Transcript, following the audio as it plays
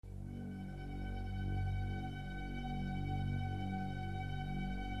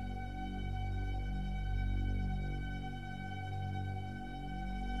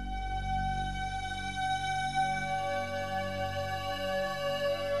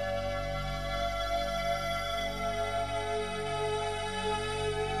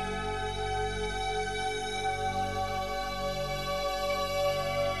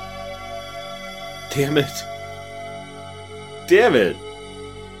Damn it. Damn it.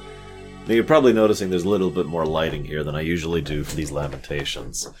 Now you're probably noticing there's a little bit more lighting here than I usually do for these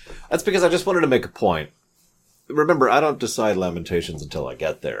Lamentations. That's because I just wanted to make a point. Remember, I don't decide Lamentations until I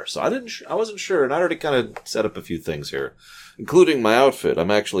get there, so I wasn't sure, and I already kind of set up a few things here, including my outfit.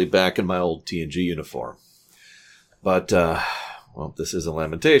 I'm actually back in my old TNG uniform. But, well, this is a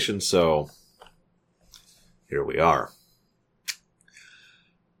Lamentation, so here we are.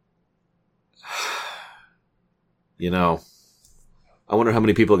 You know, I wonder how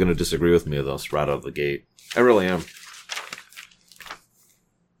many people are going to disagree with me with this right out of the gate. I really am.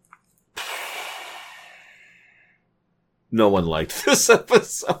 No one liked this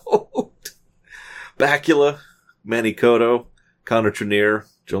episode. Bakula, Manny Cotto, Connor Trenier,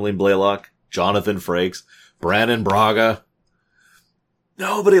 Jolene Blaylock, Jonathan Frakes, Brandon Braga.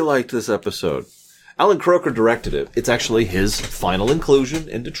 Nobody liked this episode. Alan Croker directed it. It's actually his final inclusion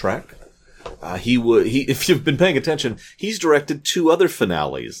into Trek. If you've been paying attention, he's directed 2 other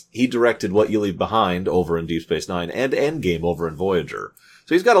finales. He directed What You Leave Behind over in Deep Space Nine and Endgame over in Voyager.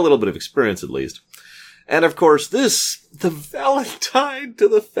 So he's got a little bit of experience at least. And of course this, the Valentine to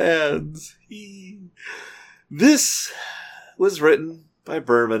the fans. This was written by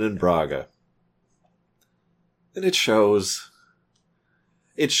Berman and Braga. And it shows.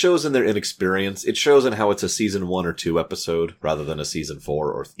 It shows in their inexperience. It shows in how it's a season 1 or 2 episode rather than a season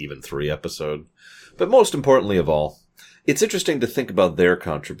 4 or even 3 episode. But most importantly of all, it's interesting to think about their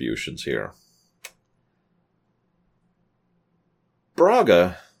contributions here.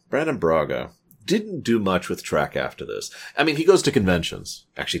 Brandon Braga, didn't do much with Trek after this. I mean, he goes to conventions.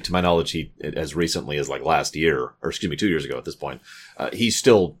 Actually, to my knowledge, he, as recently as like last year, or excuse me, 2 years ago at this point, he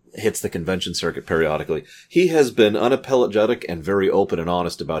still hits the convention circuit periodically. He has been unapologetic and very open and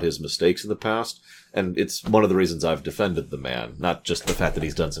honest about his mistakes in the past, and it's one of the reasons I've defended the man. Not just the fact that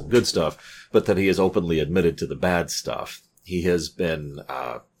he's done some good stuff, but that he has openly admitted to the bad stuff. He has been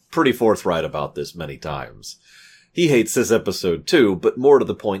pretty forthright about this many times. He hates this episode too, but more to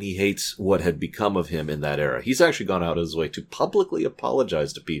the point, he hates what had become of him in that era. He's actually gone out of his way to publicly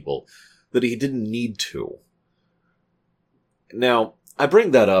apologize to people that he didn't need to. Now, I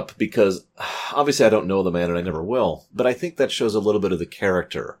bring that up because obviously I don't know the man and I never will, but I think that shows a little bit of the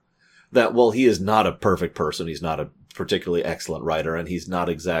character. That, well, he is not a perfect person, he's not a particularly excellent writer, and he's not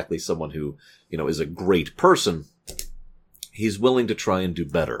exactly someone who, is a great person. He's willing to try and do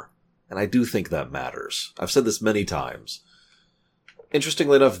better. And I do think that matters. I've said this many times.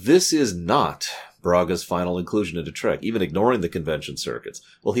 Interestingly enough, this is not Braga's final inclusion into Trek, even ignoring the convention circuits.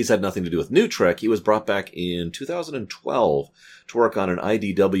 Well, he's had nothing to do with New Trek. He was brought back in 2012 to work on an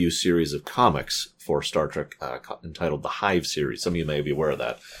IDW series of comics for Star Trek entitled The Hive series. Some of you may be aware of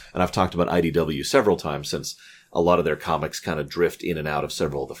that. And I've talked about IDW several times since a lot of their comics kind of drift in and out of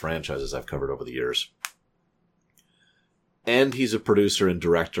several of the franchises I've covered over the years. And he's a producer and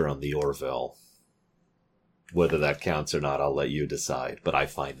director on The Orville. Whether that counts or not, I'll let you decide, but I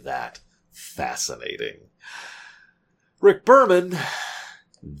find that fascinating. Rick Berman,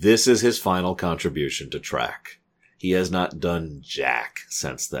 this is his final contribution to Trek. He has not done jack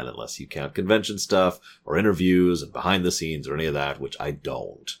since then, unless you count convention stuff, or interviews, and behind the scenes, or any of that, which I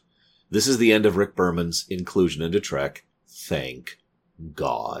don't. This is the end of Rick Berman's inclusion into Trek. Thank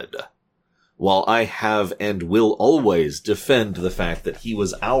God. While I have and will always defend the fact that he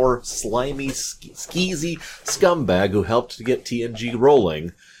was our slimy, skeezy scumbag who helped to get TNG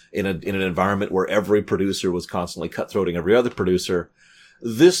rolling in an environment where every producer was constantly cutthroating every other producer,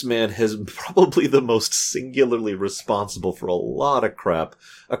 this man has probably the most singularly responsible for a lot of crap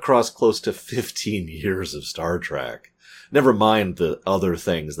across close to 15 years of Star Trek. Never mind the other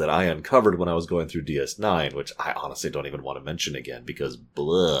things that I uncovered when I was going through DS9, which I honestly don't even want to mention again because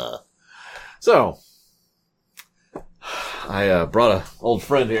blah. So, I brought an old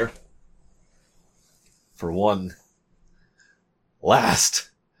friend here for one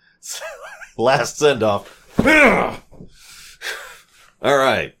last send-off. All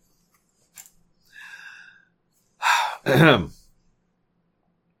right.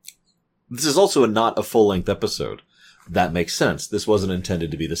 This is also not a full-length episode. That makes sense. This wasn't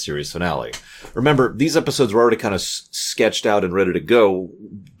intended to be the series finale. Remember, these episodes were already kind of sketched out and ready to go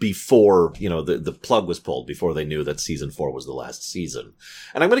before, the plug was pulled, before they knew that season 4 was the last season.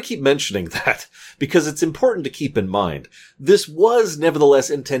 And I'm going to keep mentioning that because it's important to keep in mind. This was nevertheless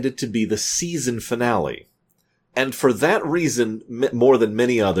intended to be the season finale. And for that reason, more than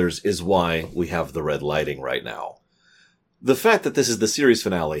many others, is why we have the red lighting right now. The fact that this is the series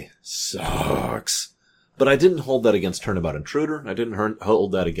finale sucks. But I didn't hold that against Turnabout Intruder. I didn't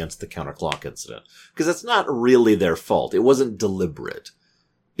hold that against the counterclock incident. Because that's not really their fault. It wasn't deliberate.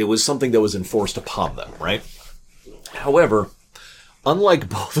 It was something that was enforced upon them, right? However, unlike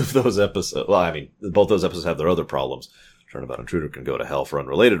both of those episodes, well, I mean, both those episodes have their other problems. Turnabout Intruder can go to hell for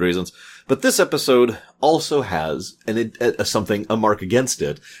unrelated reasons. But this episode also has a mark against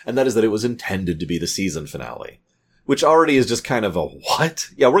it, and that is that it was intended to be the season finale. Which already is just kind of a what?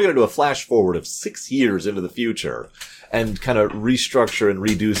 Yeah, we're going to do a flash forward of 6 years into the future and kind of restructure and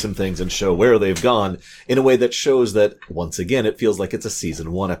redo some things and show where they've gone in a way that shows that, once again, it feels like it's a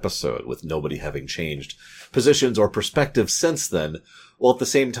season 1 episode with nobody having changed positions or perspectives since then, while at the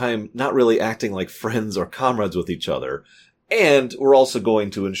same time not really acting like friends or comrades with each other. And we're also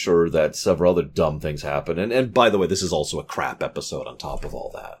going to ensure that several other dumb things happen. And by the way, this is also a crap episode on top of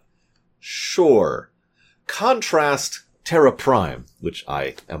all that. Sure. Contrast Terra Prime, which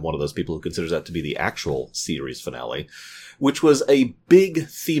I am one of those people who considers that to be the actual series finale, which was a big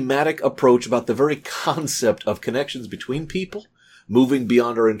thematic approach about the very concept of connections between people, moving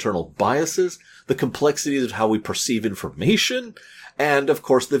beyond our internal biases, the complexities of how we perceive information, and, of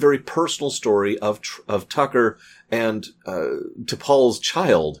course, the very personal story of Tucker and T'Pol's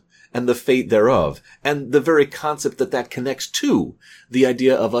child, and the fate thereof, and the very concept that connects to the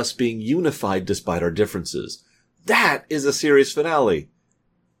idea of us being unified despite our differences. That is a series finale.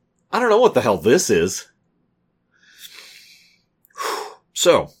 I don't know what the hell this is.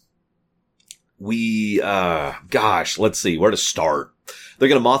 So, let's see, where to start. They're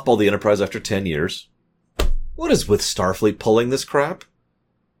gonna mothball the Enterprise after 10 years. What is with Starfleet pulling this crap?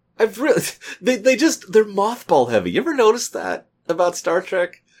 they're mothball heavy. You ever notice that about Star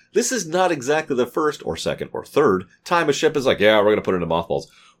Trek? This is not exactly the first or second or third time a ship is like, yeah, we're going to put it into mothballs.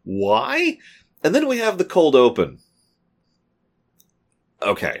 Why? And then we have the cold open.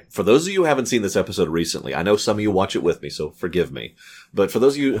 Okay, for those of you who haven't seen this episode recently, I know some of you watch it with me, so forgive me. But for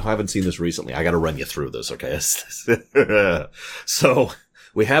those of you who haven't seen this recently, I got to run you through this, okay? So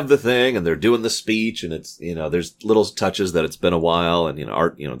we have the thing, and they're doing the speech, and it's, there's little touches that it's been a while, and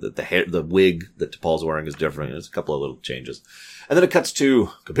the hair, the wig that T'Pol's wearing is different. There's a couple of little changes. And then it cuts to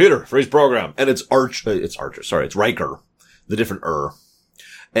computer, freeze program. And it's Riker, the different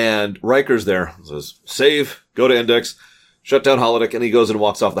And Riker's there, says, save, go to index, shut down holodeck, and he goes and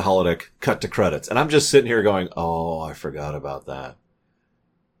walks off the holodeck, cut to credits. And I'm just sitting here going, oh, I forgot about that. A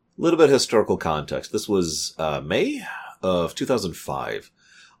little bit of historical context. This was May of 2005.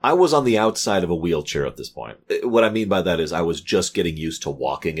 I was on the outside of a wheelchair at this point. What I mean by that is I was just getting used to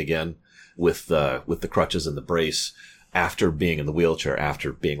walking again with the crutches and the brace, after being in the wheelchair,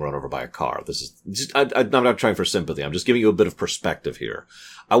 after being run over by a car. This is just, I'm not trying for sympathy. I'm just giving you a bit of perspective here.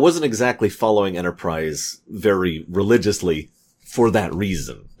 I wasn't exactly following Enterprise very religiously for that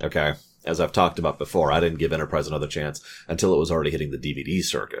reason, okay? As I've talked about before, I didn't give Enterprise another chance until it was already hitting the DVD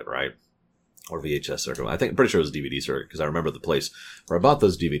circuit, right? Or VHS circuit. I'm pretty sure it was DVD circuit, because I remember the place where I bought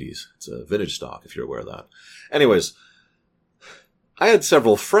those DVDs. It's a vintage stock, if you're aware of that. Anyways, I had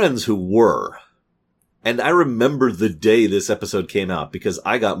several friends who were. And I remember the day this episode came out because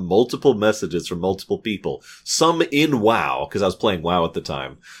I got multiple messages from multiple people. Some in WoW, because I was playing WoW at the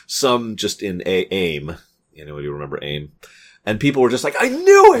time. Some just in AIM. Anybody remember AIM? And people were just like, I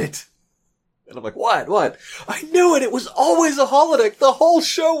knew it! And I'm like, what? I knew it! It was always a holodeck! The whole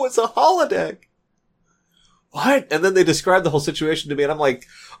show was a holodeck! What? And then they described the whole situation to me, and I'm like,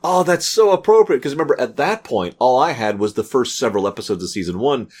 oh, that's so appropriate. Because remember, at that point, all I had was the first several episodes of season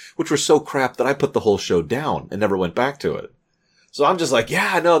 1, which were so crap that I put the whole show down and never went back to it. So I'm just like,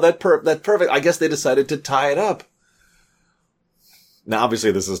 yeah, no, that's perfect. I guess they decided to tie it up. Now,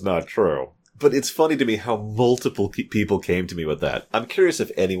 obviously, this is not true. But it's funny to me how multiple people came to me with that. I'm curious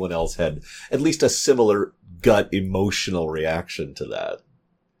if anyone else had at least a similar gut emotional reaction to that.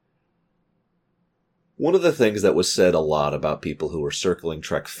 One of the things that was said a lot about people who were circling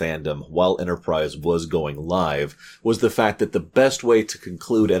Trek fandom while Enterprise was going live was the fact that the best way to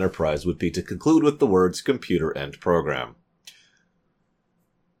conclude Enterprise would be to conclude with the words computer end program.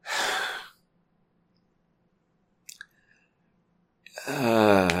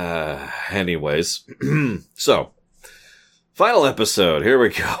 Anyways, so, final episode, here we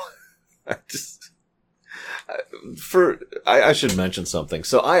go. I should mention something.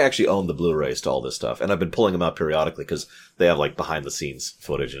 So I actually own the Blu-rays to all this stuff, and I've been pulling them out periodically because they have like behind the scenes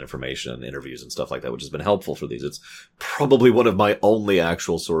footage and information and interviews and stuff like that, which has been helpful for these. It's probably one of my only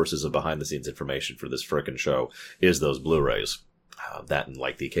actual sources of behind the scenes information for this frickin' show is those Blu-rays. That and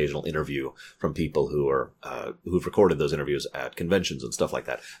like the occasional interview from people who've recorded those interviews at conventions and stuff like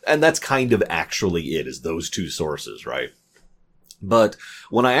that. And that's kind of actually it, is those two sources, right? But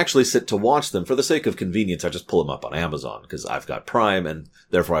when I actually sit to watch them, for the sake of convenience, I just pull them up on Amazon because I've got Prime and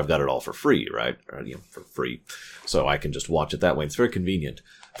therefore I've got it all for free, right? Or, for free. So I can just watch it that way. It's very convenient.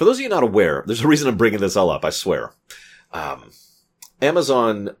 For those of you not aware, there's a reason I'm bringing this all up, I swear.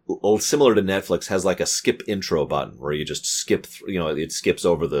 Amazon, similar to Netflix, has like a skip intro button where you just skip, it skips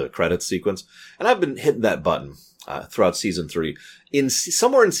over the credits sequence. And I've been hitting that button throughout season 3.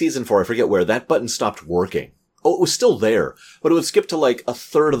 Somewhere in season 4, I forget where, that button stopped working. Oh, it was still there, but it would skip to like a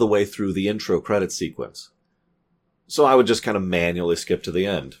third of the way through the intro credit sequence. So I would just kind of manually skip to the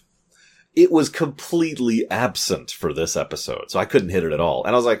end. It was completely absent for this episode, so I couldn't hit it at all.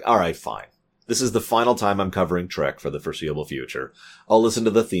 And I was like, all right, fine. This is the final time I'm covering Trek for the foreseeable future. I'll listen to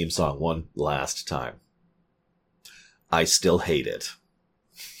the theme song one last time. I still hate it.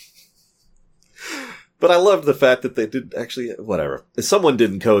 But I loved the fact that they did actually, whatever. Someone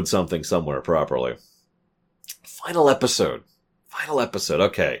didn't code something somewhere properly. Final episode.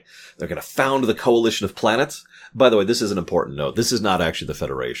 Okay. They're going to found the Coalition of Planets. By the way, this is an important note. This is not actually the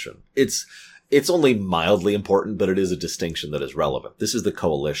Federation. It's only mildly important, but it is a distinction that is relevant. This is the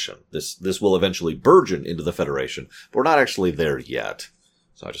Coalition. This will eventually burgeon into the Federation, but we're not actually there yet.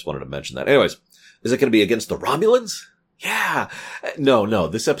 So I just wanted to mention that. Anyways, is it going to be against the Romulans? Yeah. No.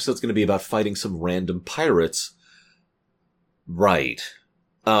 This episode's going to be about fighting some random pirates. Right.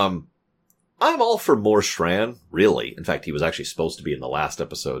 I'm all for more Shran, really. In fact, he was actually supposed to be in the last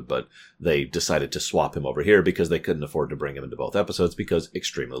episode, but they decided to swap him over here because they couldn't afford to bring him into both episodes because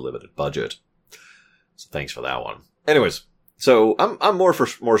extremely limited budget. So thanks for that one. Anyways, so I'm more for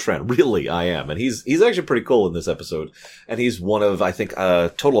more Shran. Really, I am. And he's actually pretty cool in this episode. And he's one of, I think,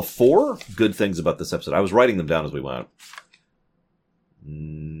 a total of 4 good things about this episode. I was writing them down as we went.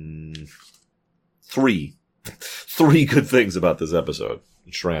 3. 3 good things about this episode.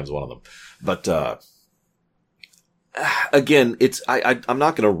 Shran's one of them. But, again, I'm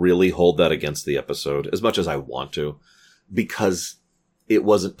not going to really hold that against the episode as much as I want to, because it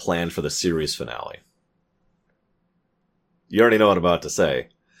wasn't planned for the series finale. You already know what I'm about to say.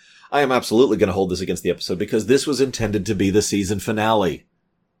 I am absolutely going to hold this against the episode because this was intended to be the season finale.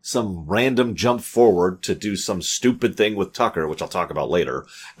 Some random jump forward to do some stupid thing with Tucker, which I'll talk about later,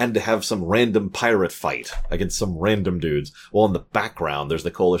 and to have some random pirate fight against some random dudes. Well, in the background, there's the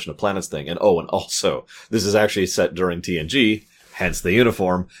Coalition of Planets thing. And also, this is actually set during TNG, hence the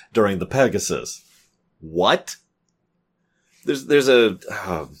uniform, during the Pegasus. What? There's a,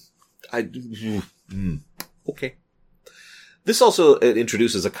 okay. This also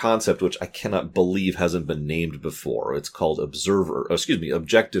introduces a concept which I cannot believe hasn't been named before. It's called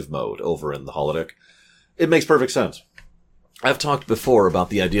objective mode over in the holodeck. It makes perfect sense. I've talked before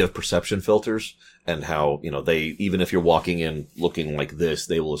about the idea of perception filters and how, they, even if you're walking in looking like this,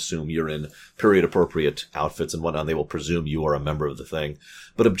 they will assume you're in period appropriate outfits and whatnot. They will presume you are a member of the thing.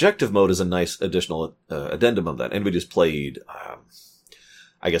 But objective mode is a nice additional addendum of that. And we just played,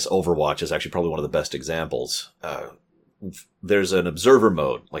 I guess Overwatch is actually probably one of the best examples. There's an observer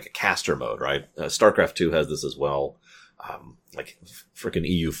mode, like a caster mode, right? StarCraft 2 has this as well. Like frickin'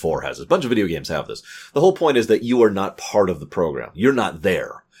 EU4 has this. A bunch of video games have this. The whole point is that you are not part of the program. You're not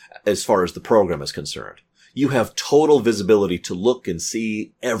there as far as the program is concerned. You have total visibility to look and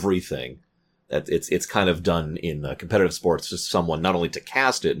see everything. It's kind of done in competitive sports to someone not only to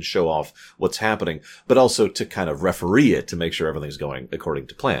cast it and show off what's happening, but also to kind of referee it to make sure everything's going according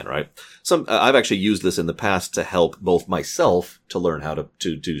to plan, right? I've actually used this in the past to help both myself to learn how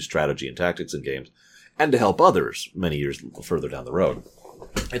to do strategy and tactics in games and to help others many years further down the road.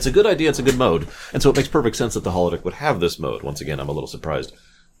 It's a good idea. It's a good mode. And so it makes perfect sense that the holodeck would have this mode. Once again, I'm a little surprised.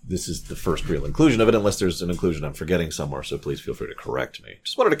 This is the first real inclusion of it, unless there's an inclusion I'm forgetting somewhere. So please feel free to correct me.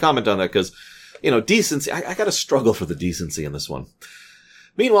 Just wanted to comment on that because, decency, I gotta struggle for the decency in this one.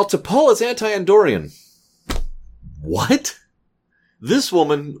 Meanwhile, T'Pol is anti-Andorian. What? This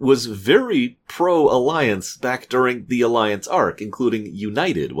woman was very pro-Alliance back during the Alliance arc, including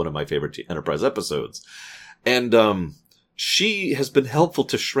United, one of my favorite Enterprise episodes. And, she has been helpful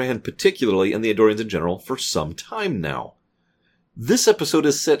to Shran particularly, and the Andorians in general, for some time now. This episode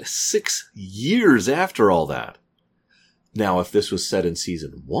is set 6 years after all that. Now, if this was set in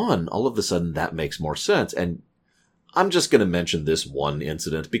season 1, all of a sudden that makes more sense. And I'm just going to mention this one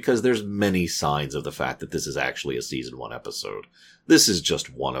incident because there's many signs of the fact that this is actually a season 1 episode. This is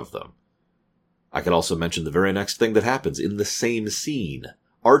just one of them. I could also mention the very next thing that happens in the same scene.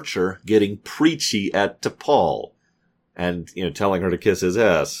 Archer getting preachy at T'Pol. And, telling her to kiss his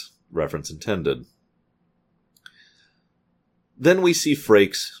ass. Reference intended. Then we see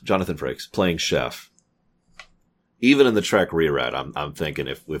Frakes, Jonathan Frakes, playing Chef. Even in the Trek rewrite, I'm thinking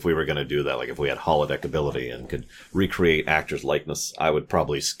if we were going to do that, like if we had holodeck ability and could recreate actors' likeness, I would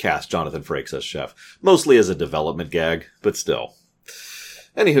probably cast Jonathan Frakes as Chef. Mostly as a development gag, but still.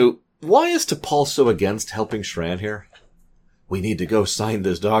 Anywho, why is T'Pol so against helping Shran here? We need to go sign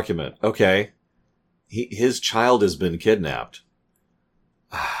this document. Okay. His child has been kidnapped.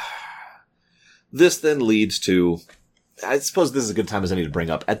 This then leads to, I suppose this is a good time as any to bring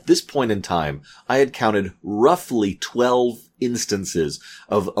up. At this point in time, I had counted roughly 12 instances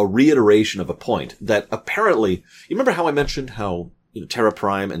of a reiteration of a point that apparently, you remember how I mentioned how, Terra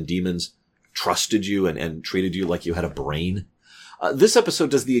Prime and demons trusted you and treated you like you had a brain? This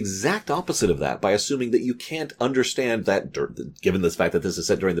episode does the exact opposite of that by assuming that you can't understand that, given the fact that this is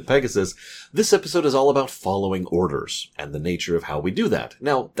set during the Pegasus. This episode is all about following orders and the nature of how we do that.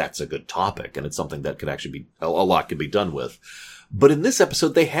 Now, that's a good topic, and it's something that could actually be, a lot could be done with. But in this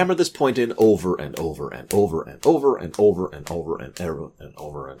episode, they hammer this point in over and over and over and over and over and over and over and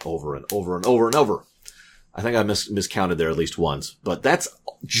over and over and over and over and over. I think I miscounted there at least once, but that's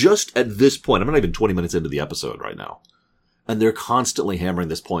just at this point. I'm not even 20 minutes into the episode right now. And they're constantly hammering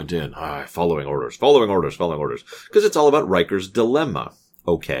this point in. Following orders, following orders, following orders. Because it's all about Riker's dilemma.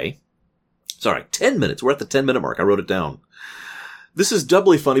 Okay. Sorry, 10 minutes. We're at the 10-minute mark. I wrote it down. This is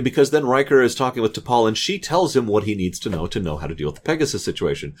doubly funny because then Riker is talking with T'Pol and she tells him what he needs to know how to deal with the Pegasus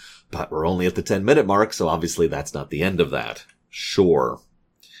situation. But we're only at the 10-minute mark, so obviously that's not the end of that. Sure.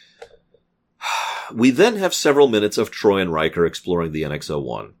 We then have several minutes of Troy and Riker exploring the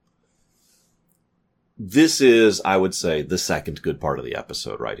NX-01. This is, I would say, the second good part of the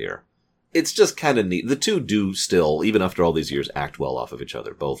episode right here. It's just kind of neat. The two do still, even after all these years, act well off of each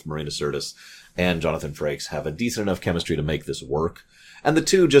other. Both Marina Sirtis and Jonathan Frakes have a decent enough chemistry to make this work. And the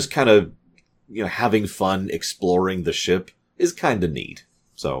two just kind of, having fun exploring the ship is kind of neat.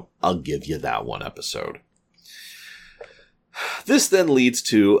 So I'll give you that one episode. This then leads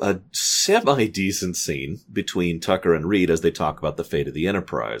to a semi-decent scene between Tucker and Reed as they talk about the fate of the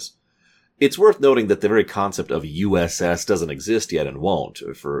Enterprise. It's worth noting that the very concept of USS doesn't exist yet and won't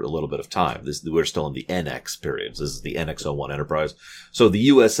for a little bit of time. We're still in the NX periods. This is the NX-01 Enterprise. So the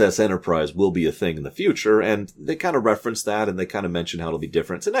USS Enterprise will be a thing in the future, and they kind of reference that, and they kind of mention how it'll be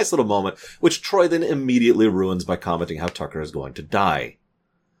different. It's a nice little moment, which Troy then immediately ruins by commenting how Tucker is going to die.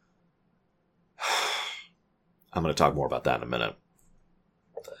 I'm going to talk more about that in a minute.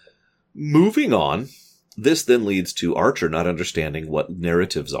 Moving on. This then leads to Archer not understanding what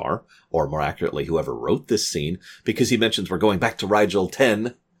narratives are, or more accurately, whoever wrote this scene, because he mentions we're going back to Rigel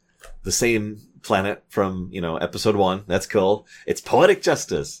 10, the same planet from, episode 1. That's cool. It's poetic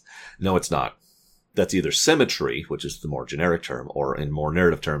justice. No, it's not. That's either symmetry, which is the more generic term, or in more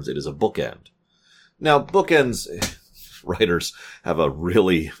narrative terms, it is a bookend. Now, bookends, writers have a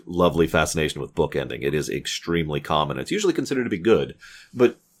really lovely fascination with bookending. It is extremely common. It's usually considered to be good,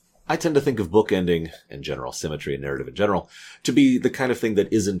 but I tend to think of bookending in general, symmetry and narrative in general, to be the kind of thing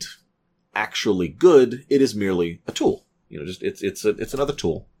that isn't actually good. It is merely a tool. It's another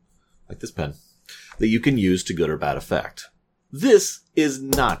tool, like this pen, that you can use to good or bad effect. This is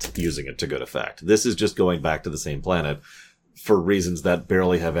not using it to good effect. This is just going back to the same planet for reasons that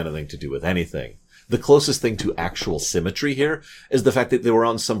barely have anything to do with anything. The closest thing to actual symmetry here is the fact that they were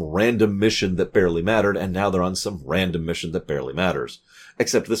on some random mission that barely mattered, and now they're on some random mission that barely matters.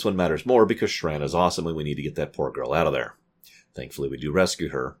 Except this one matters more because Shran is awesome and we need to get that poor girl out of there. Thankfully, we do rescue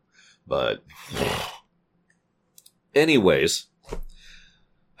her. But anyways,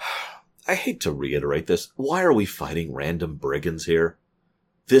 I hate to reiterate this. Why are we fighting random brigands here?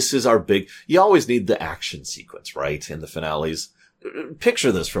 This is our big... You always need the action sequence, right? In the finales.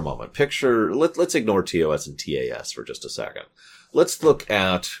 Picture this for a moment. Let's ignore TOS and TAS for just a second. Let's look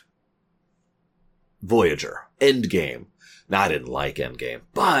at Voyager, Endgame. Now, I didn't like Endgame,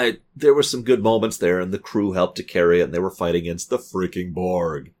 but there were some good moments there, and the crew helped to carry it, and they were fighting against the freaking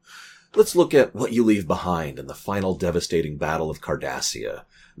Borg. Let's look at What You Leave Behind in the final devastating battle of Cardassia,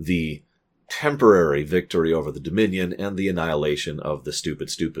 the temporary victory over the Dominion, and the annihilation of the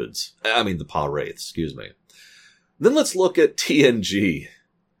the Pa-Wraiths, excuse me. Then let's look at TNG.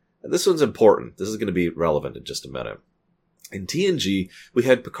 And this one's important. This is going to be relevant in just a minute. In TNG, we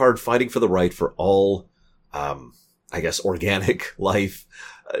had Picard fighting for the right for all, organic life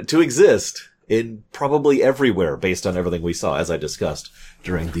to exist in probably everywhere based on everything we saw, as I discussed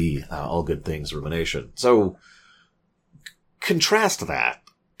during the All Good Things rumination. So, contrast that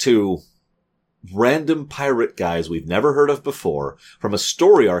to random pirate guys we've never heard of before, from a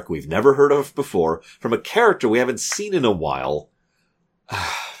story arc we've never heard of before, from a character we haven't seen in a while.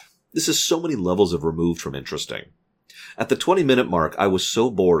 This is so many levels of removed from interesting. At the 20-minute mark, I was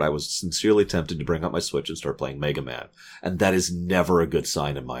so bored I was sincerely tempted to bring up my Switch and start playing Mega Man. And that is never a good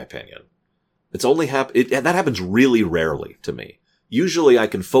sign in my opinion. It's only that happens really rarely to me. Usually I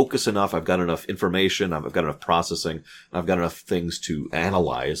can focus enough, I've got enough information, I've got enough processing, I've got enough things to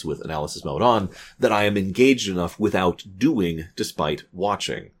analyze with analysis mode on, that I am engaged enough without doing despite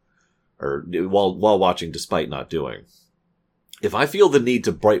watching. Or while watching despite not doing. If I feel the need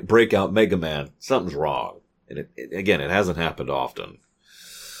to break out Mega Man, something's wrong. And it hasn't happened often.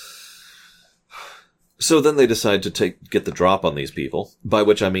 So then they decide to get the drop on these people, by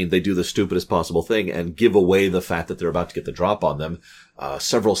which I mean they do the stupidest possible thing and give away the fact that they're about to get the drop on them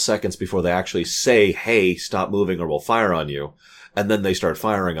several seconds before they actually say, hey, stop moving or we'll fire on you. And then they start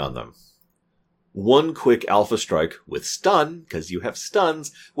firing on them. One quick alpha strike with stun, because you have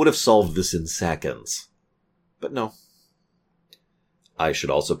stuns, would have solved this in seconds. But no. I should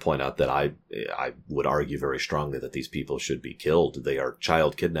also point out that I would argue very strongly that these people should be killed. They are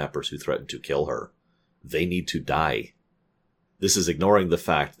child kidnappers who threaten to kill her. They need to die. This is ignoring the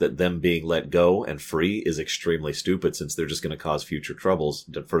fact that them being let go and free is extremely stupid, since they're just going to cause future troubles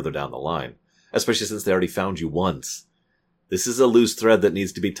further down the line. Especially since they already found you once. This is a loose thread that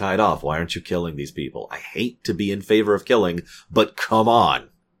needs to be tied off. Why aren't you killing these people? I hate to be in favor of killing, but come on.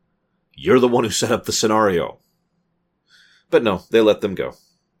 You're the one who set up the scenario. But no, they let them go.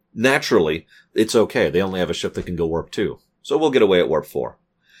 Naturally, it's okay. They only have a ship that can go warp 2. So we'll get away at warp 4.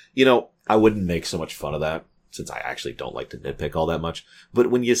 You know, I wouldn't make so much fun of that, since I actually don't like to nitpick all that much.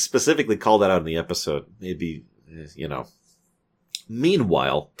 But when you specifically call that out in the episode, maybe, you know.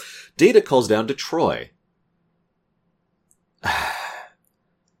 Meanwhile, Data calls down to Troy.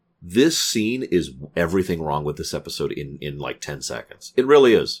 This scene is everything wrong with this episode in like 10 seconds. It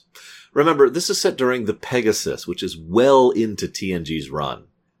really is. Remember, this is set during the Pegasus, which is well into TNG's run.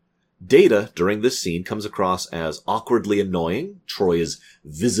 Data, during this scene, comes across as awkwardly annoying. Troy is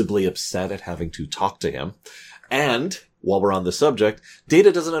visibly upset at having to talk to him. And, while we're on the subject,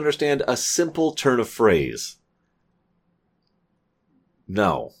 Data doesn't understand a simple turn of phrase.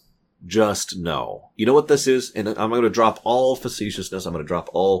 No. Just no. You know what this is? And I'm going to drop all facetiousness. I'm going to drop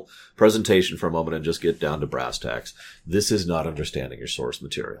all presentation for a moment and just get down to brass tacks. This is not understanding your source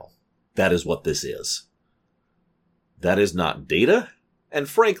material. That is what this is. That is not Data. And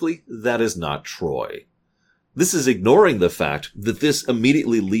frankly, that is not Troy. This is ignoring the fact that this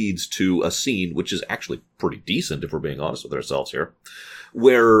immediately leads to a scene, which is actually pretty decent if we're being honest with ourselves here,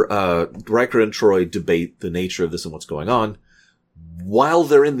 where Riker and Troy debate the nature of this and what's going on while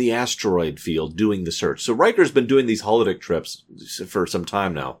they're in the asteroid field doing the search. So Riker's been doing these holodeck trips for some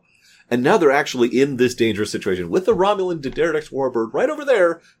time now. And now they're actually in this dangerous situation with the Romulan Daenerys warbird right over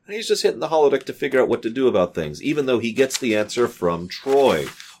there, and he's just hitting the holodeck to figure out what to do about things, even though he gets the answer from Troy,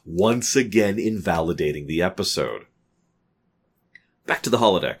 once again invalidating the episode. Back to the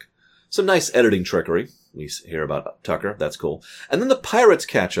holodeck. Some nice editing trickery. We hear about Tucker, that's cool. And then the pirates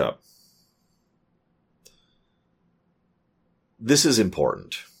catch up. This is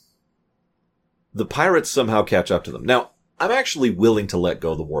important. The pirates somehow catch up to them. Now, I'm actually willing to let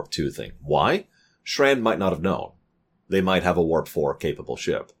go of the Warp 2 thing. Why? Shran might not have known. They might have a Warp 4 capable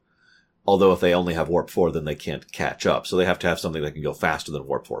ship. Although if they only have Warp 4, then they can't catch up. So they have to have something that can go faster than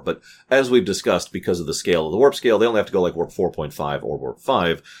Warp 4. But as we've discussed, because of the scale of the warp scale, they only have to go like Warp 4.5 or Warp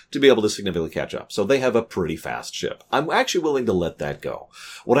 5 to be able to significantly catch up. So they have a pretty fast ship. I'm actually willing to let that go.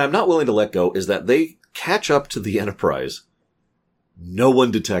 What I'm not willing to let go is that they catch up to the Enterprise. No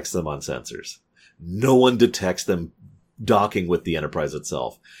one detects them on sensors. No one detects them docking with the Enterprise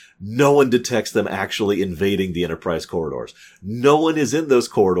itself. No one detects them actually invading the Enterprise corridors. No one is in those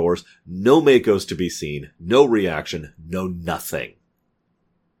corridors. No Makos to be seen. No reaction. No nothing.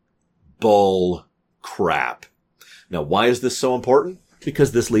 Bull crap. Now, why is this so important?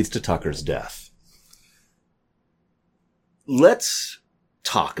 Because this leads to Tucker's death. Let's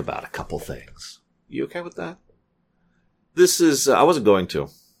talk about a couple things. You okay with that? This is, I wasn't going to,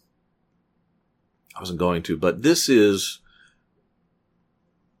 but this is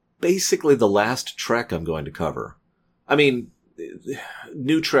basically the last Trek I'm going to cover. I mean,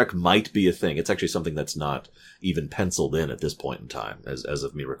 new Trek might be a thing. It's actually something that's not even penciled in at this point in time, as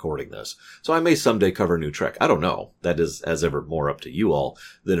of me recording this. So I may someday cover new Trek. I don't know. That is, as ever, more up to you all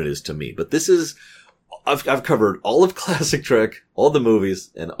than it is to me. But this is, I've covered all of classic Trek, all the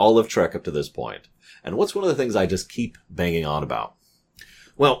movies, and all of Trek up to this point. And what's one of the things I just keep banging on about?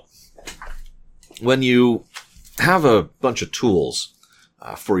 Well, when you have a bunch of tools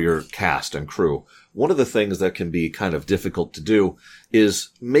for your cast and crew, one of the things that can be kind of difficult to do is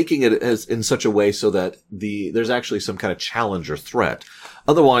making it as in such a way so that there's actually some kind of challenge or threat.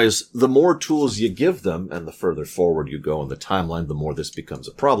 Otherwise, the more tools you give them, and the further forward you go in the timeline, the more this becomes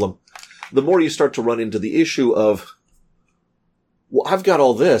a problem. The more you start to run into the issue of, well, I've got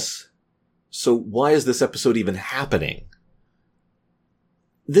all this, so why is this episode even happening?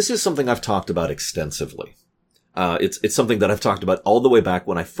 This is something I've talked about extensively. It's something that I've talked about all the way back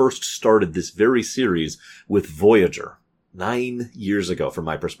when I first started this very series with Voyager 9 years ago, from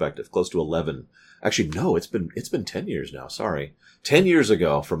my perspective, close to 11. Actually, no, it's been 10 years now. Sorry. 10 years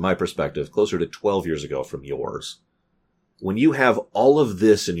ago from my perspective, closer to 12 years ago from yours. When you have all of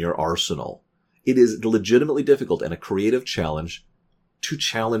this in your arsenal, it is legitimately difficult and a creative challenge to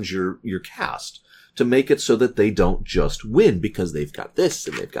challenge your cast, to make it so that they don't just win because they've got this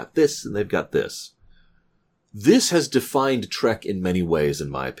and they've got this and they've got this. This has defined Trek in many ways,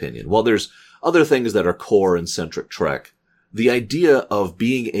 in my opinion. While there's other things that are core and centric Trek, the idea of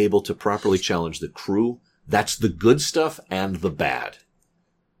being able to properly challenge the crew, that's the good stuff and the bad.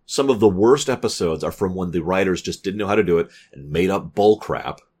 Some of the worst episodes are from when the writers just didn't know how to do it and made up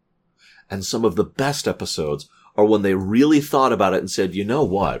bullcrap. And some of the best episodes are when they really thought about it and said, you know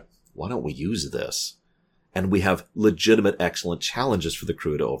what? Why don't we use this? And we have legitimate, excellent challenges for the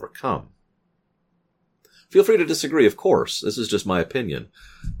crew to overcome. Feel free to disagree, of course. This is just my opinion.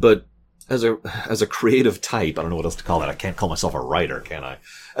 But as a creative type, I don't know what else to call that. I can't call myself a writer, can I?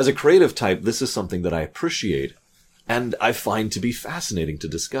 As a creative type, this is something that I appreciate and I find to be fascinating to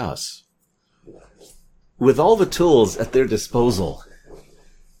discuss. With all the tools at their disposal,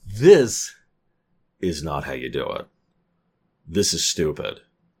 this is not how you do it. This is stupid.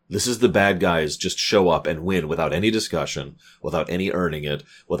 This is the bad guys just show up and win without any discussion, without any earning it,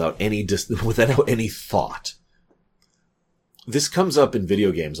 without any thought. This comes up in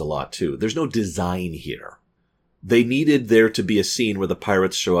video games a lot too. There's no design here. They needed there to be a scene where the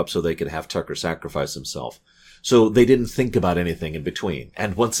pirates show up so they could have Tucker sacrifice himself. So they didn't think about anything in between.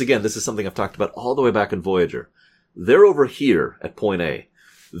 And once again, this is something I've talked about all the way back in Voyager. They're over here at point A.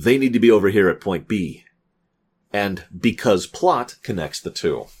 They need to be over here at point B. And because plot connects the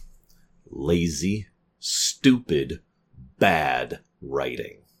two. Lazy, stupid, bad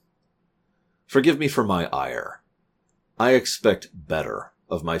writing. Forgive me for my ire. I expect better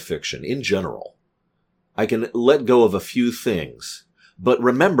of my fiction in general. I can let go of a few things, but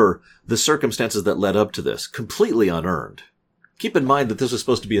remember the circumstances that led up to this, completely unearned. Keep in mind that this was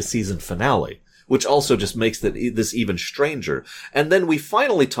supposed to be a season finale, which also just makes this even stranger. And then we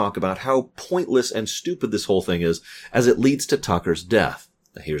finally talk about how pointless and stupid this whole thing is as it leads to Tucker's death.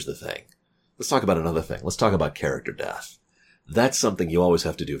 Now here's the thing. Let's talk about another thing. Let's talk about character death. That's something you always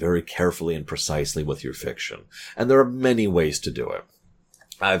have to do very carefully and precisely with your fiction. And there are many ways to do it.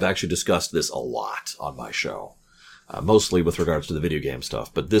 I've actually discussed this a lot on my show, mostly with regards to the video game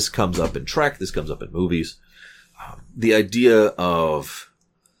stuff. But this comes up in Trek. This comes up in movies. The idea of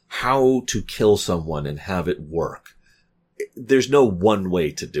how to kill someone and have it work. There's no one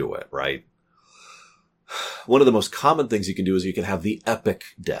way to do it, right? One of the most common things you can do is you can have the epic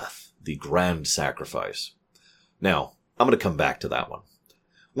death, the grand sacrifice. Now, I'm going to come back to that one.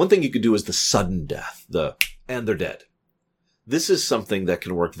 One thing you could do is the sudden death, and they're dead. This is something that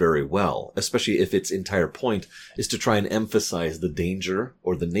can work very well, especially if its entire point is to try and emphasize the danger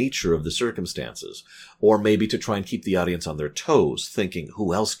or the nature of the circumstances, or maybe to try and keep the audience on their toes, thinking,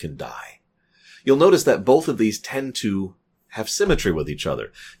 who else can die? You'll notice that both of these tend to have symmetry with each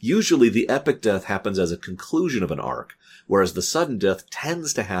other. Usually the epic death happens as a conclusion of an arc, whereas the sudden death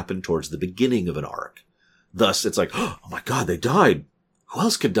tends to happen towards the beginning of an arc. Thus, it's like, oh my God, they died. Who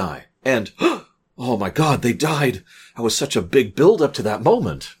else could die? And, oh my God, they died. I was such a big build up to that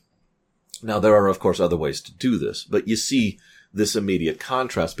moment. Now, there are, of course, other ways to do this, but you see this immediate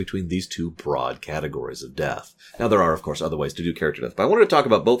contrast between these two broad categories of death. Now, there are, of course, other ways to do character death, but I wanted to talk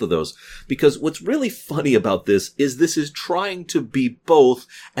about both of those because what's really funny about this is trying to be both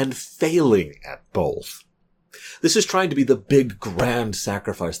and failing at both. This is trying to be the big, grand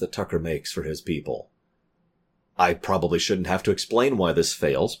sacrifice that Tucker makes for his people. I probably shouldn't have to explain why this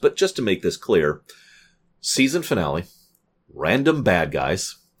fails, but just to make this clear, season finale, random bad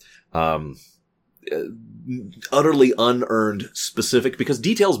guys, utterly unearned specific, because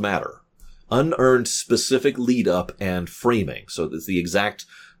details matter, unearned specific lead up and framing. So it's the exact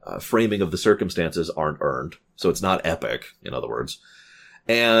framing of the circumstances aren't earned. So it's not epic, in other words.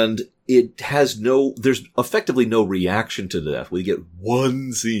 And it has there's effectively no reaction to death. We get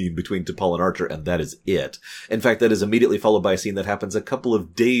one scene between T'Pol and Archer, and that is it. In fact, that is immediately followed by a scene that happens a couple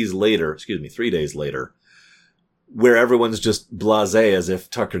of days later, 3 days later, where everyone's just blasé as if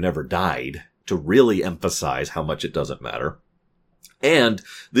Tucker never died, to really emphasize how much it doesn't matter. And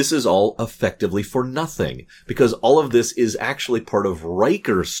this is all effectively for nothing, because all of this is actually part of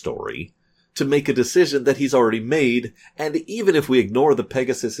Riker's story, to make a decision that he's already made, and even if we ignore the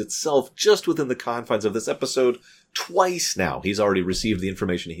Pegasus itself, just within the confines of this episode, twice now he's already received the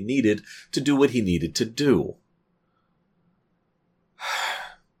information he needed to do what he needed to do.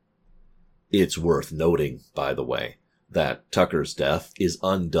 It's worth noting, by the way, that Tucker's death is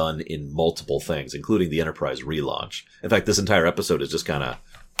undone in multiple things, including the Enterprise relaunch. In fact, this entire episode is just kind of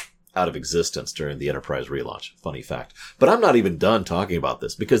out of existence during the Enterprise relaunch. Funny fact. But I'm not even done talking about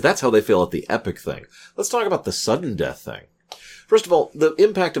this, because that's how they feel at the epic thing. Let's talk about the sudden death thing. First of all, the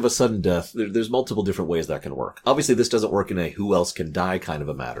impact of a sudden death, there's multiple different ways that can work. Obviously, this doesn't work in a who else can die kind of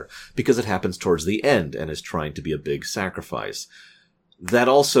a matter, because it happens towards the end and is trying to be a big sacrifice. That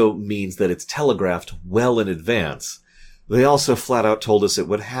also means that it's telegraphed well in advance. They also flat out told us it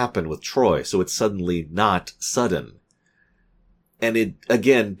would happen with Troy, so it's suddenly not sudden. And it,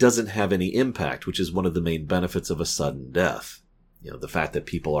 again, doesn't have any impact, which is one of the main benefits of a sudden death. You know, the fact that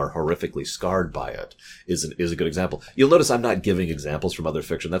people are horrifically scarred by it is a good example. You'll notice I'm not giving examples from other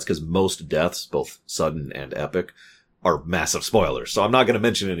fiction. That's because most deaths, both sudden and epic, are massive spoilers. So I'm not going to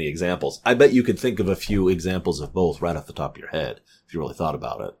mention any examples. I bet you could think of a few examples of both right off the top of your head, if you really thought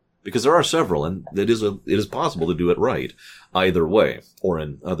about it. Because there are several, and it is possible to do it right, either way, or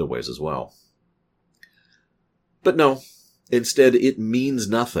in other ways as well. But no, instead it means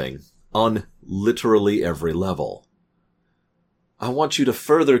nothing on literally every level. I want you to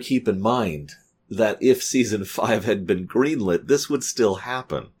further keep in mind that if Season 5 had been greenlit, this would still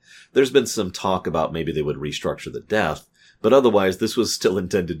happen. There's been some talk about maybe they would restructure the death, but otherwise this was still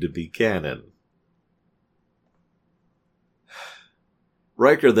intended to be canon.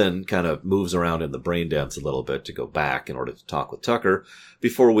 Riker then kind of moves around in the brain dance a little bit to go back in order to talk with Tucker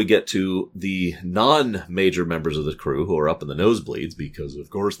before we get to the non-major members of the crew who are up in the nosebleeds, because of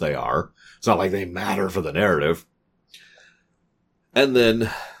course they are. It's not like they matter for the narrative. And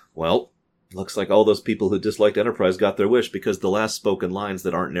then, well, looks like all those people who disliked Enterprise got their wish, because the last spoken lines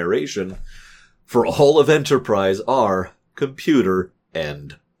that aren't narration for all of Enterprise are computer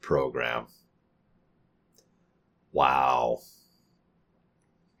end program. Wow.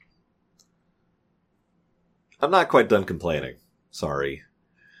 I'm not quite done complaining. Sorry.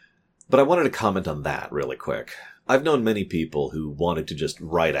 But I wanted to comment on that really quick. I've known many people who wanted to just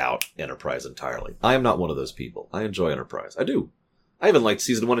write out Enterprise entirely. I am not one of those people. I enjoy Enterprise. I do. I even liked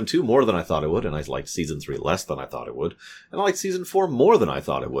Season 1 and 2 more than I thought I would, and I liked Season 3 less than I thought I would, and I liked Season 4 more than I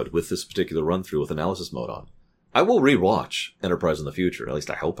thought I would with this particular run-through with analysis mode on. I will rewatch Enterprise in the future, at least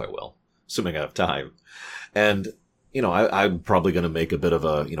I hope I will, assuming I have time. And, you know, I'm probably going to make a bit of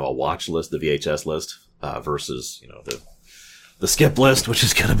a, a watch list, the VHS list, versus, the skip list, which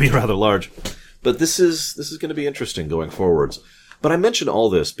is going to be rather large. But this is going to be interesting going forwards. But I mention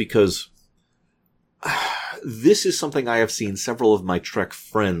all this because this is something I have seen several of my Trek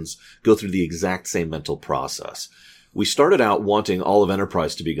friends go through the exact same mental process. We started out wanting all of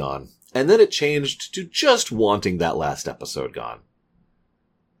Enterprise to be gone, and then it changed to just wanting that last episode gone.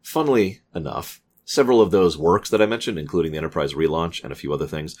 Funnily enough, several of those works that I mentioned, including the Enterprise relaunch and a few other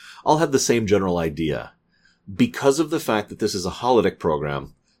things, all had the same general idea. Because of the fact that this is a holodeck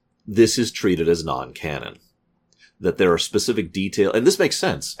program, this is treated as non-canon. That there are specific details, and this makes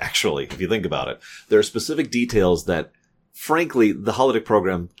sense, actually, if you think about it. There are specific details that, frankly, the holodeck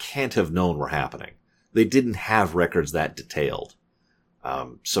program can't have known were happening. They didn't have records that detailed.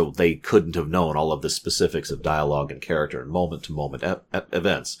 So they couldn't have known all of the specifics of dialogue and character and moment-to-moment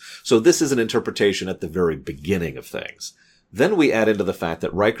events. So this is an interpretation at the very beginning of things. Then we add into the fact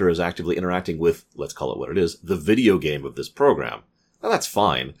that Riker is actively interacting with, let's call it what it is, the video game of this program. Now that's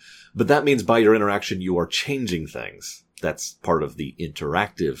fine, but that means by your interaction you are changing things. That's part of the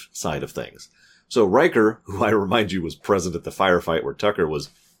interactive side of things. So Riker, who I remind you was present at the firefight where Tucker was,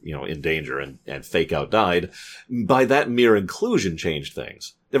 in danger and fake out died, by that mere inclusion changed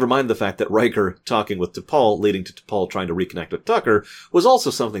things. Never mind the fact that Riker talking with T'Pol, leading to T'Pol trying to reconnect with Tucker, was also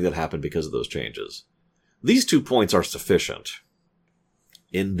something that happened because of those changes. These 2 points are sufficient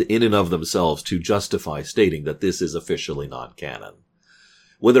in and of themselves to justify stating that this is officially non-canon.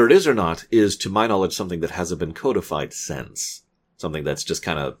 Whether it is or not is, to my knowledge, something that hasn't been codified since. Something that's just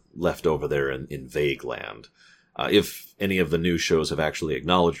kind of left over there in vague land. If any of the new shows have actually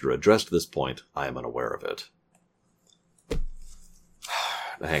acknowledged or addressed this point, I am unaware of it.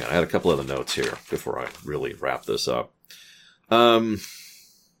 Hang on, I had a couple other notes here before I really wrap this up. Oh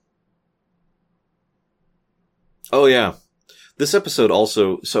yeah. This episode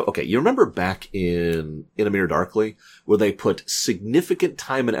also, you remember back in A Mirror Darkly, where they put significant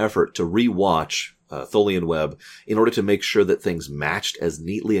time and effort to rewatch Tholian Web in order to make sure that things matched as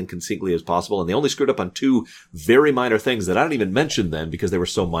neatly and concisely as possible, and they only screwed up on 2 very minor things that I don't even mention then because they were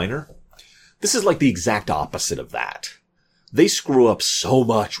so minor? This is like the exact opposite of that. They screw up so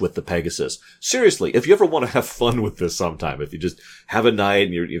much with the Pegasus. Seriously, if you ever want to have fun with this sometime, if you just have a night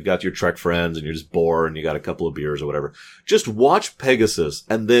and you've got your Trek friends and you're just bored and you got a couple of beers or whatever, just watch Pegasus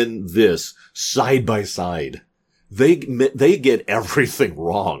and then this side by side. They get everything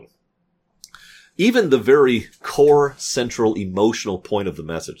wrong. Even the very core, central, emotional point of the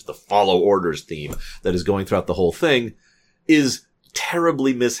message, the follow orders theme that is going throughout the whole thing, is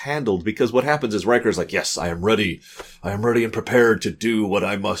terribly mishandled, because what happens is Riker's like, yes, I am ready and prepared to do what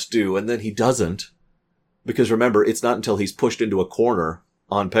I must do. And then he doesn't. Because remember, it's not until he's pushed into a corner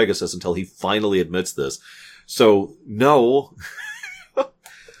on Pegasus until he finally admits this. So, no.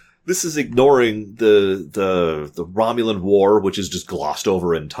 This is ignoring the Romulan War, which is just glossed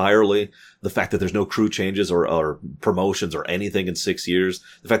over entirely. The fact that there's no crew changes or promotions or anything in 6 years.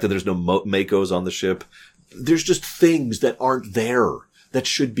 The fact that there's no Makos on the ship. There's just things that aren't there, that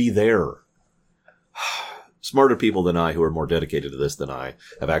should be there. Smarter people than I, who are more dedicated to this than I,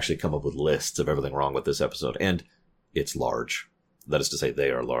 have actually come up with lists of everything wrong with this episode. And it's large. That is to say,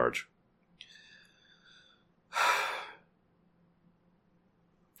 they are large.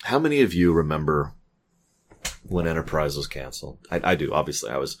 How many of you remember when Enterprise was canceled? I do, obviously.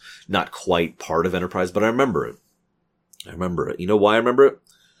 I was not quite part of Enterprise, but I remember it. You know why I remember it?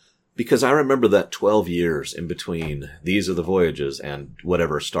 Because I remember that 12 years in between These Are the Voyages and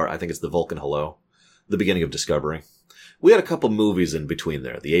whatever I think it's the Vulcan Hello, the beginning of Discovery. We had a couple movies in between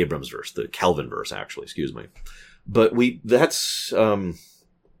there, the Abrams verse, the Kelvin verse, actually, excuse me. But it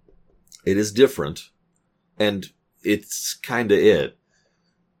is different, and it's kinda it.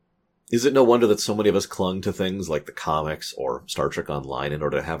 Is it no wonder that so many of us clung to things like the comics or Star Trek Online in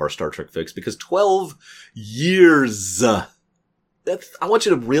order to have our Star Trek fix? Because 12 years! I want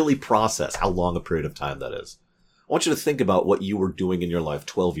you to really process how long a period of time that is. I want you to think about what you were doing in your life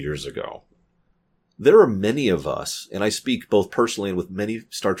 12 years ago. There are many of us, and I speak both personally and with many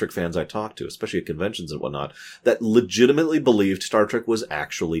Star Trek fans I talk to, especially at conventions and whatnot, that legitimately believed Star Trek was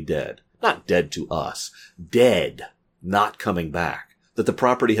actually dead. Not dead to us. Dead. Not coming back. That the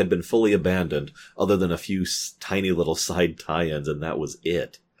property had been fully abandoned, other than a few tiny little side tie-ins, and that was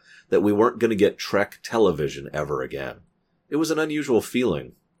it. That we weren't going to get Trek television ever again. It was an unusual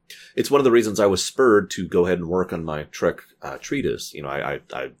feeling. It's one of the reasons I was spurred to go ahead and work on my Trek treatise. You know, I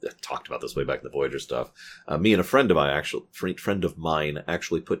talked about this way back in the Voyager stuff. Me and a friend of mine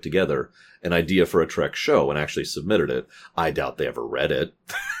actually put together an idea for a Trek show and actually submitted it. I doubt they ever read it.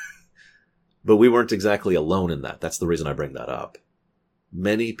 But we weren't exactly alone in that. That's the reason I bring that up.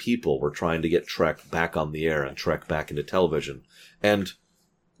 Many people were trying to get Trek back on the air and Trek back into television. And,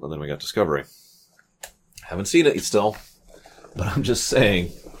 well, then we got Discovery. Haven't seen it still. But I'm just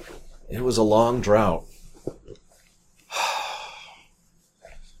saying, it was a long drought.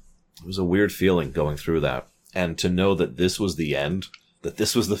 It was a weird feeling going through that. And to know that this was the end, that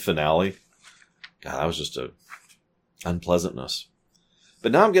this was the finale, God, that was just a unpleasantness.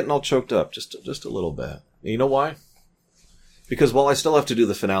 But now I'm getting all choked up, just a little bit. You know why? Because while I still have to do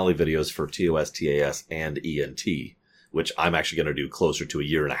the finale videos for TOS, TAS, and ENT, which I'm actually going to do closer to a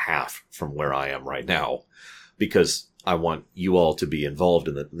year and a half from where I am right now, because I want you all to be involved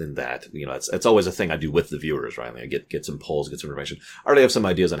in that. You know, it's always a thing I do with the viewers, right? I get some polls, get some information. I already have some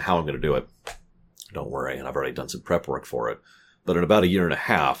ideas on how I'm going to do it. Don't worry, and I've already done some prep work for it. But in about a year and a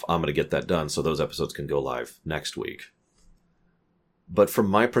half, I'm going to get that done so those episodes can go live next week. But from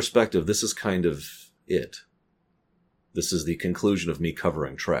my perspective, this is kind of it. This is the conclusion of me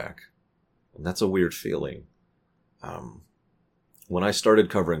covering Trek. And that's a weird feeling. When I started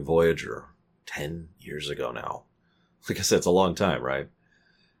covering Voyager 10 years ago now, like I said, it's a long time, right?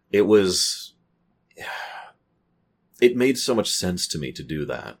 It made so much sense to me to do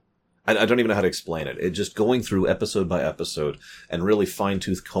that. I don't even know how to explain it. It just going through episode by episode and really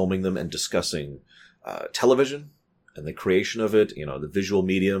fine-tooth combing them and discussing television and the creation of it, you know, the visual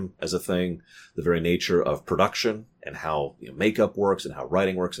medium as a thing, the very nature of production and how makeup works and how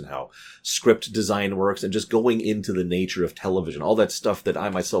writing works and how script design works, and just going into the nature of television, all that stuff that I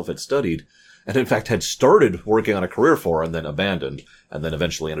myself had studied and in fact had started working on a career for and then abandoned and then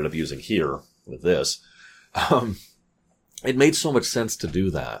eventually ended up using here with this. It made so much sense to do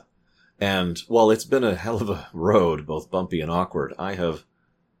that. And while it's been a hell of a road, both bumpy and awkward, I have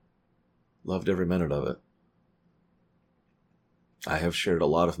loved every minute of it. I have shared a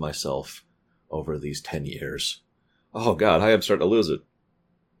lot of myself over these 10 years. Oh God, I am starting to lose it.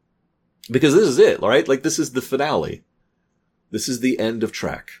 Because this is it, right? Like, this is the finale. This is the end of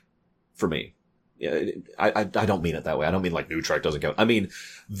Trek. For me. Yeah, I don't mean it that way. I don't mean like new Trek doesn't count. I mean,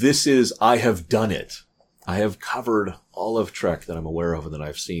 I have done it. I have covered all of Trek that I'm aware of and that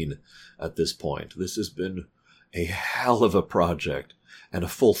I've seen at this point. This has been a hell of a project, and a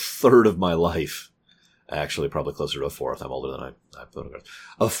full third of my life, actually probably closer to a fourth, I'm older than I photographed,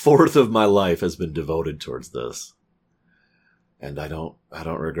 a fourth of my life has been devoted towards this. And I don't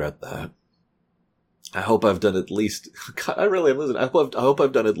regret that. I hope I've done at least, God, I really am losing. I hope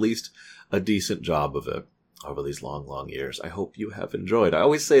I've done at least a decent job of it over these long, long years. I hope you have enjoyed. I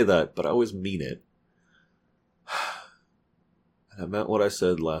always say that, but I always mean it. And I meant what I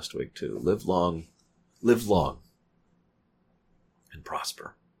said last week too. Live long, and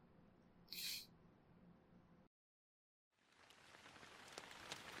prosper.